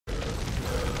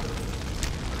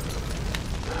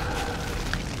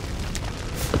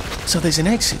So there's an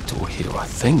exit door here, I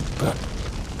think, but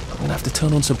I'm gonna have to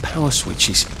turn on some power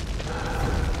switches.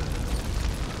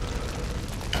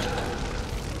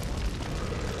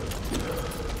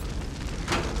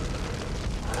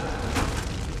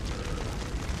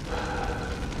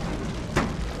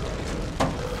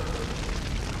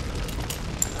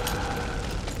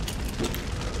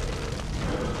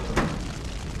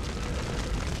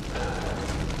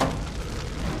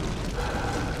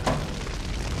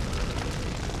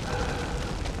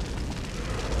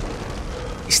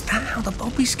 Is that how the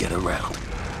bobbies get around?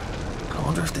 I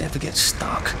wonder if they ever get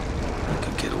stuck. That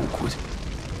could get awkward.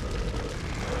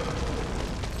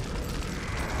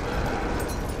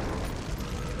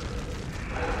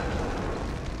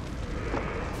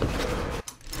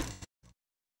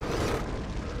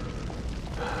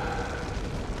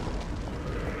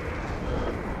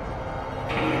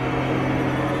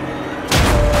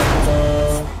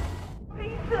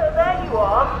 Peter, there you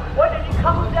are. Why don't you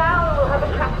come down and we'll have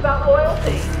a chat about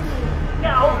loyalty?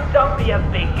 No, don't be a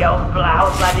big girl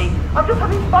blouse, laddie. I'm just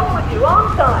having fun with you,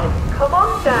 aren't I? Come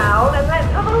on down and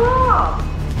let's have a laugh.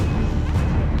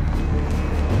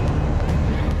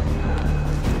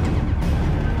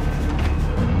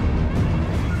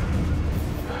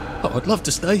 Oh, I'd love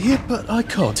to stay here, but I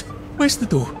can't. Where's the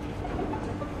door?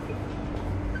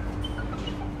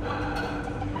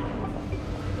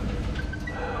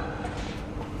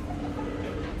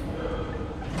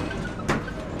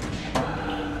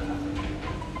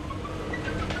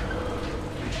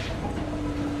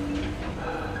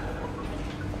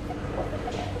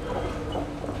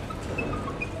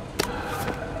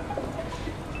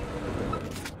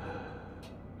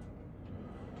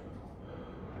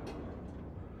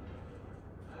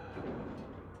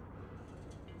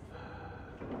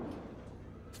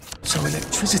 So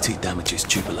electricity damages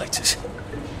Jubilators.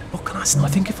 What can I say? I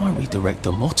think if I redirect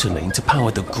the motoline to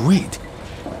power the grid...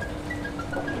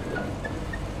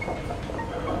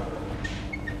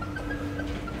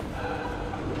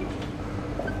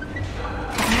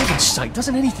 For heaven's sake,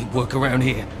 doesn't anything work around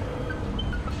here?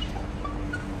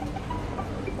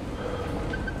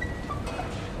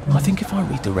 I think if I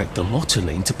redirect the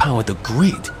motoline to power the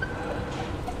grid...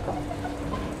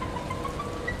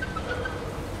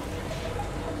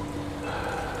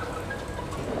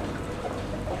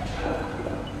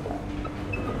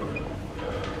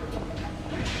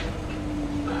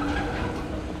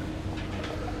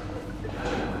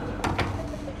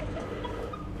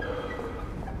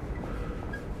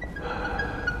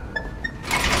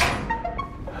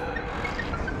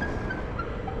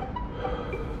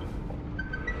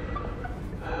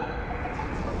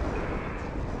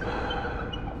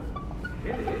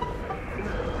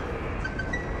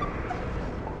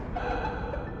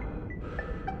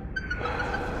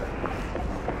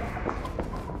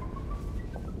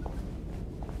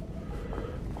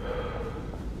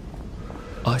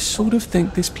 I sort of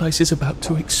think this place is about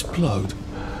to explode.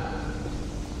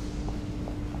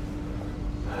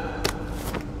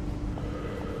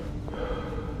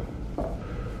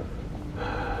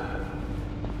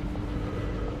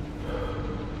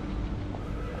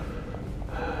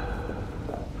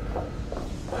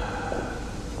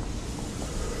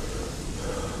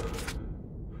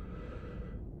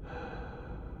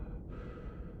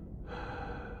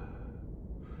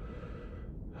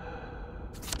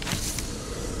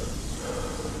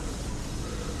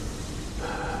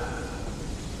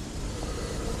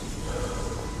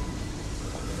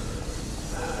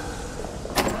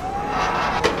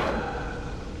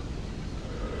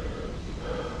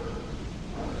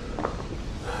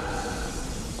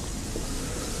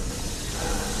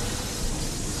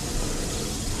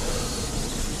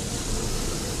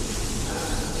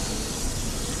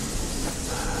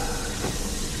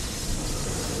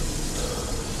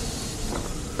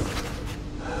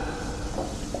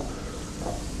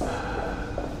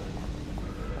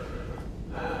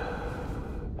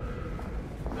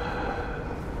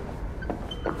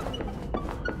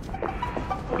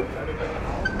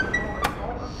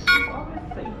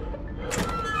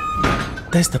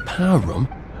 There's the power room.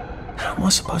 How am I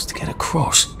supposed to get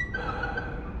across?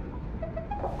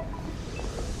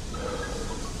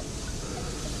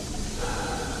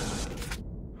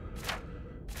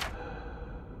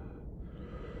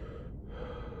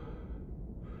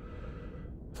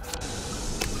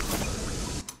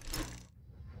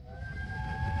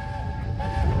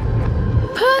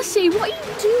 Percy, what are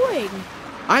you doing?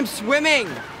 I'm swimming!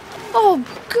 Oh,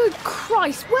 good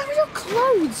Christ, where are your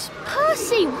clothes?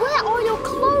 Percy, where are your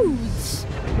clothes?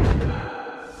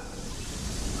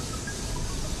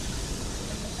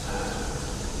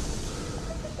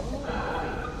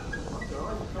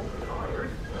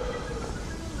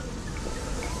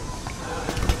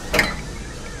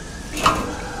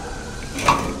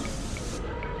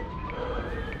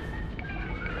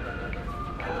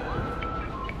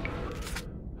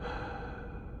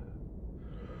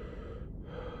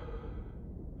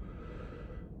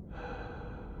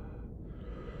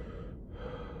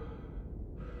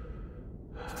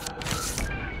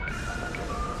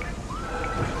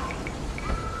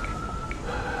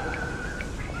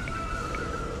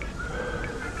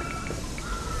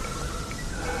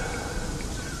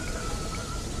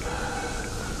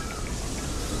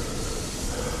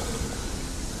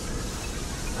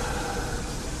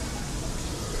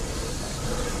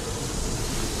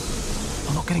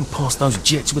 getting past those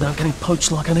jets without getting poached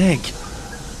like an egg.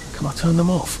 Can I turn them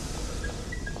off?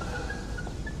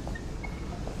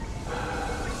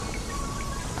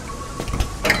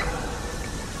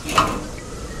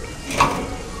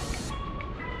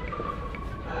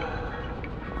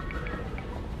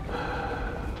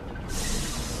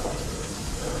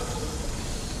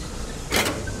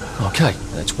 Okay,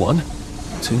 that's one.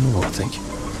 Two more, I think.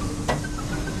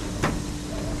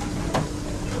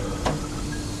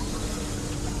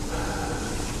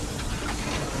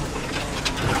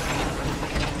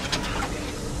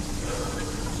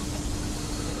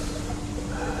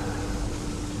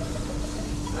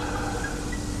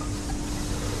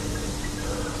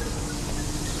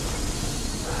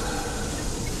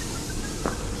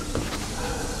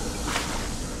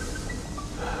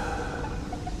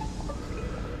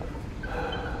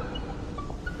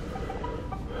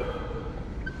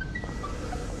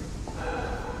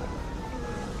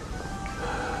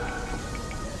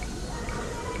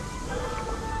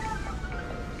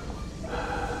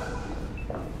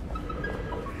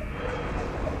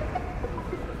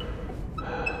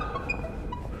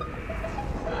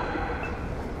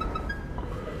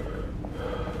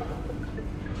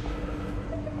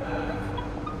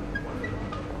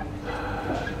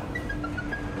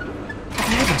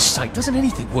 Sake, doesn't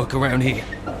anything work around here?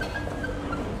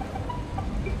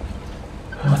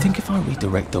 I think if I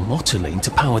redirect the motoline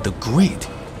to power the grid.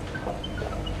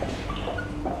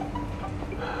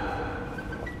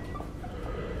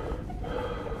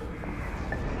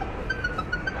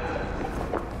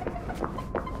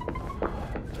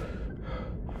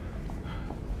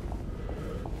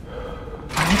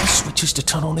 I need the switches to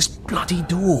turn on this bloody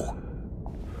door.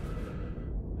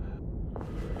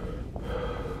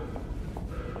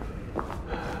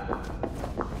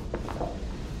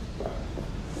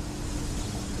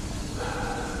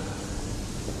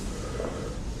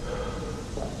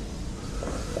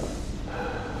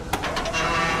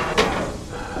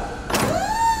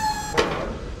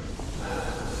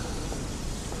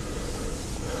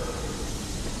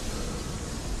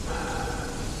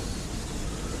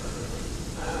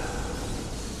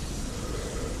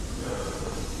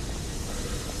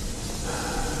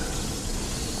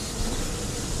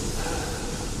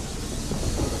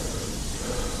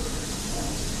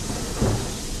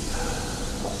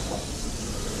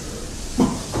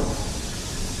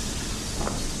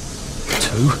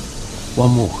 Two.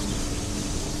 One more.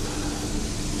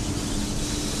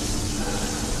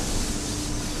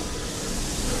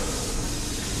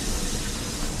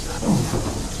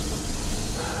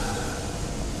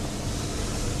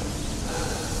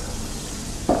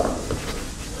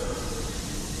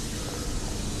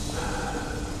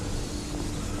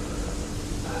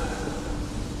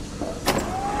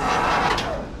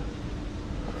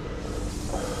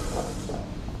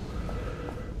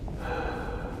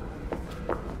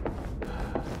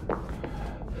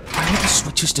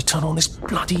 Switches to turn on this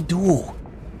bloody door.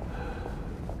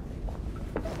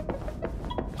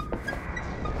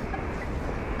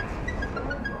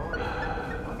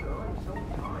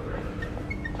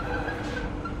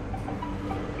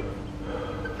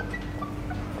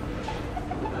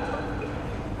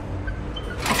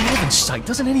 For heaven's sake,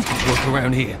 doesn't anything work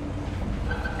around here?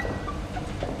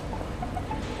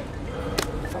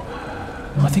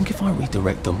 I think if I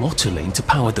redirect the motoline to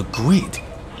power the grid.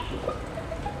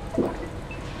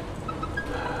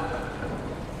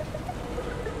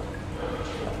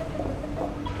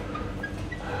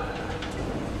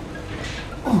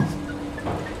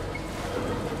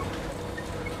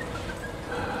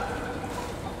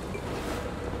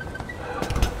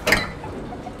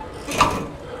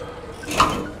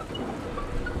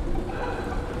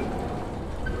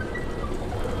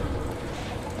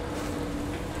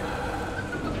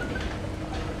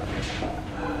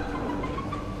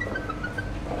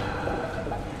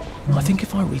 I think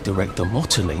if I redirect the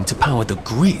motoline to power the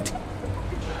grid. For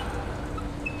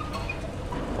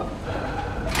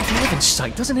heaven's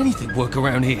sake, doesn't anything work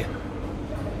around here?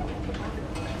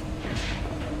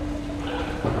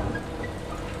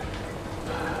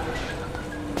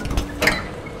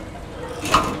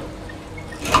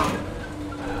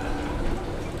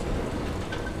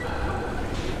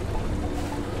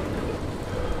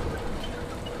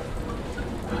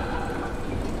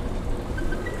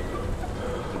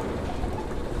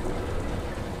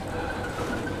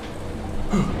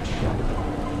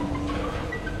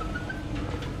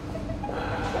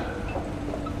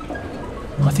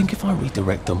 I think if I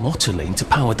redirect the motoline to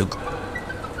power the...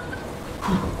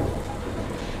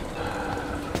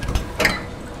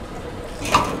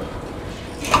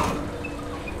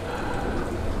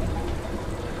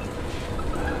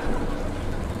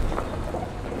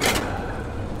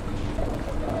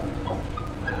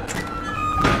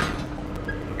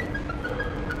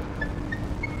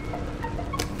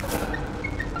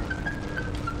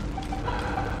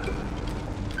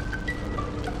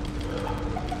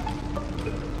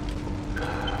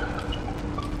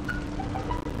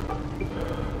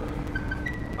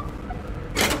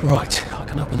 Right, I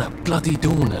can open that bloody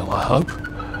door now, I hope.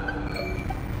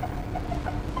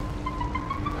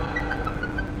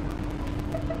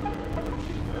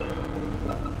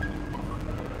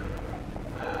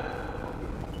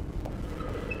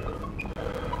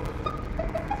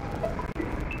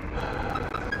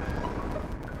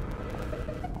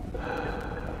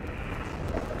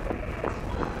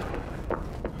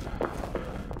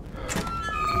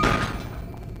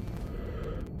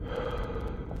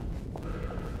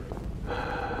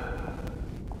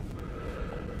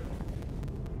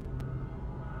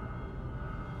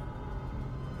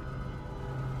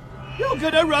 You're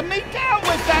gonna run me down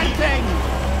with that thing!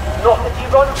 Not if you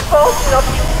run fast enough,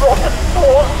 you rotten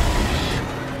fool!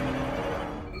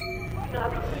 Now,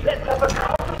 let's have a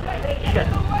conversation.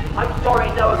 I'm sorry,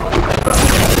 no.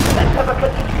 Let's have a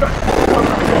constructive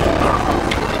conversation.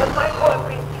 Has my work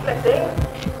been slipping?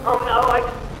 Oh no, I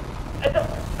just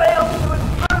failed to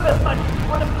improve as much as you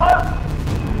would have hoped.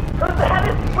 Who the hell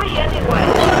is we anyway?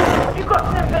 Have you got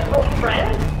an invisible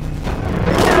friend?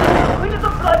 Queen of the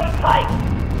bloody pipe!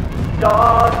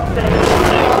 God save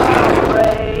the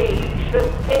gracious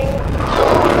King,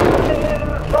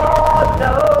 God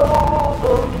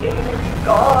noble King,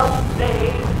 God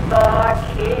save the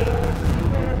King.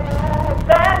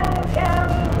 Send him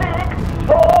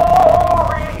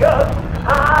victorious,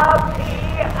 happy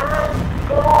and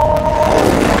glorious,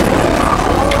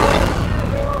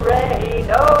 reign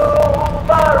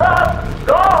over us,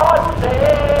 God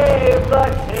save the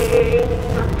King.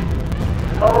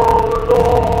 O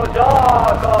Lord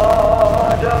our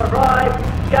God, arise,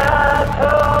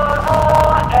 scatter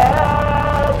our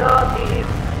enemies,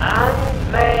 and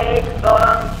make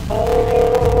them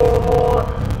fall.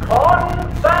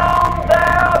 Confound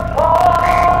their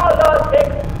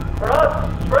politics,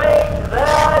 frustrate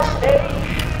their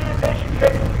knavish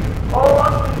tricks.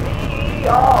 On thee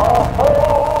our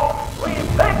hope we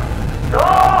fix,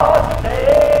 God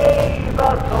save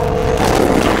us all.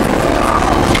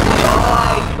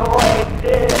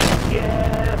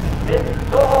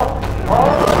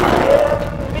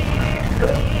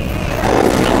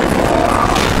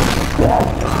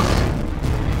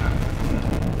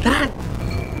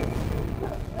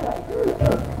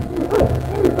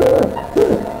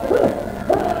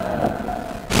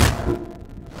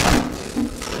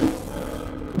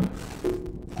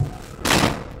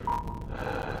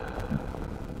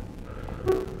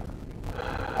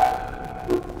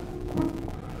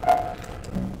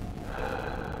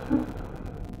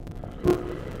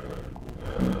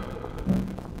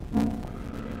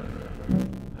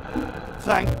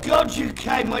 Thank God you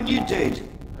came when you did.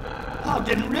 I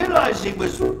didn't realise he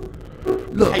was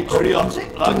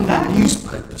patriotic like that. A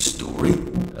newspaper story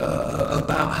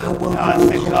about how well I you're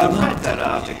think holding I've up. read that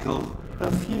article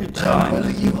a few How well are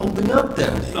times. you holding up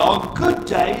down here? On good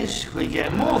days, we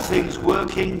get more things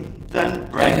working than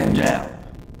break And- down.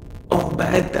 On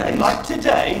bad days? Like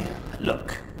today,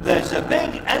 look, there's a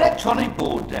big electronic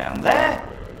board down there,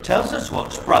 tells us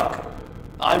what's broken.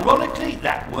 Ironically,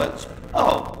 that works.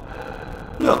 Oh,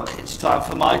 look, it's time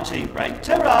for my tea break.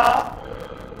 Ta-ra!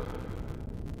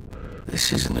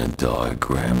 This isn't a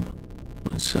diagram.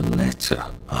 It's a letter.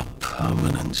 A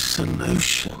permanent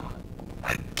solution.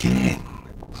 Again.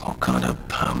 What kind of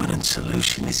permanent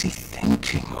solution is he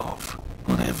thinking of?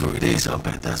 Whatever it is, I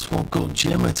bet that's what got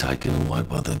Gemma taken away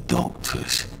by the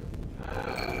doctors.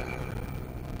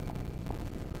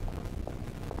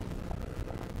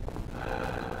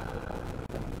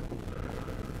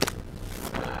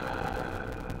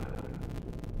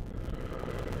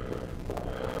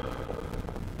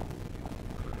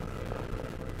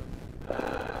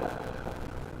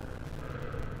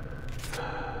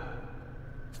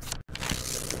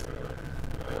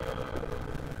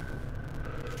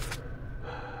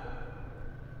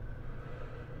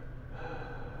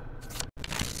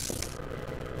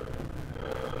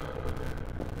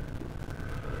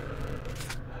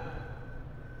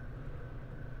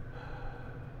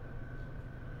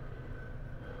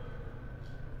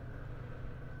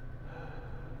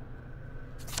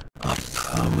 A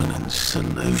permanent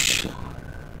solution.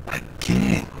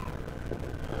 Again.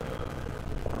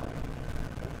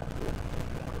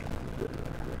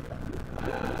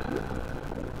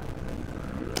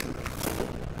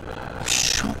 A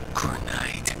shock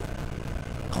grenade.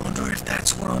 I wonder if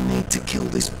that's what I need to kill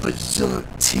this berserk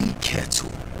tea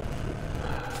kettle.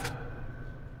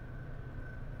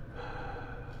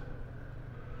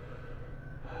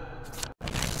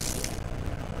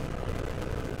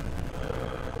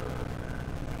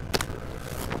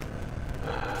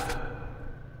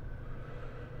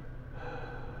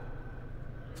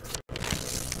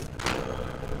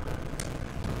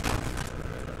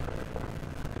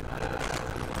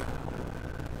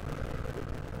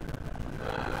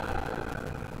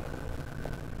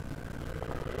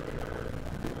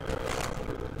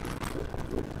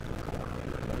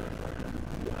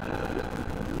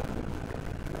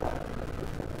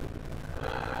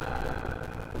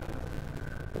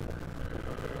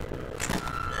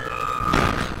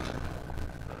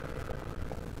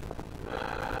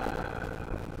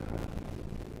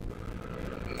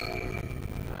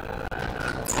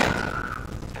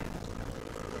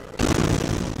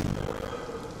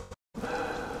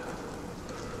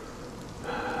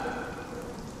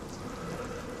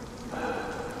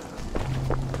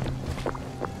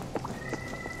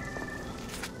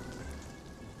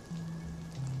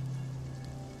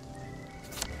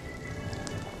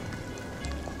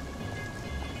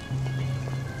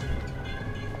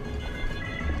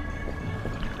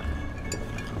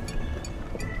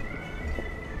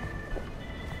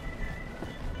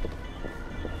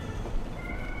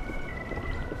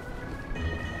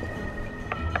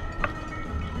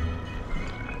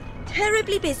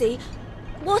 terribly busy.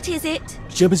 What is it?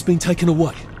 Gemma's been taken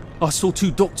away. I saw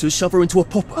 2 doctors shove her into a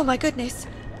popper. Oh my goodness.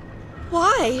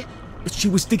 Why? She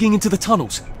was digging into the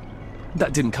tunnels.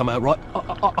 That didn't come out right.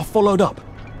 I followed up.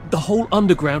 The whole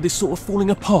underground is sort of falling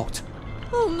apart.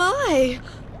 Oh my.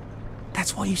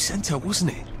 That's why you sent her,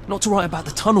 wasn't it? Not to write about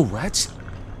the tunnel rats.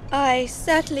 I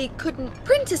certainly couldn't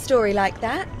print a story like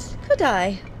that, could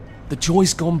I? The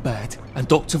joy's gone bad, and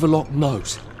Dr. Verloc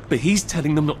knows. But he's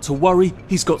telling them not to worry.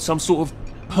 He's got some sort of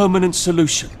permanent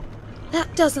solution.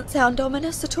 That doesn't sound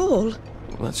ominous at all.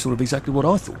 Well, that's sort of exactly what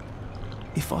I thought.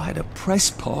 If I had a press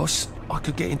pass, I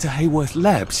could get into Hayworth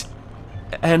Labs.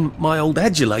 And my old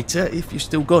adulator, if you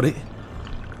still got it.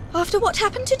 After what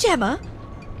happened to Gemma?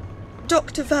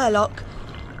 Dr. Verloc,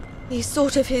 he's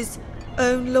sort of his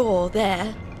own law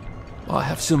there. I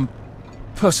have some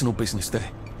personal business there.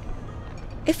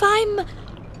 If I'm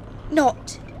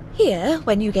not here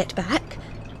when you get back,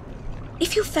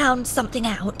 if you found something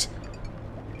out,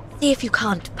 see if you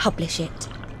can't publish it.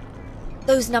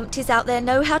 Those numpties out there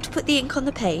know how to put the ink on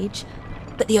the page,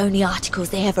 but the only articles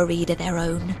they ever read are their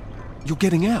own. You're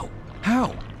getting out?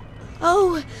 How?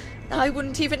 Oh, I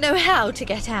wouldn't even know how to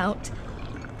get out.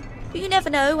 But you never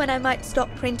know when I might stop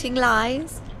printing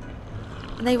lies.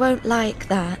 And they won't like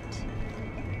that.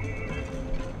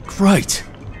 Great.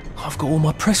 I've got all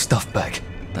my press stuff back.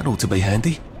 That ought to be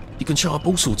handy. You can show up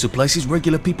all sorts of places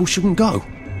regular people shouldn't go.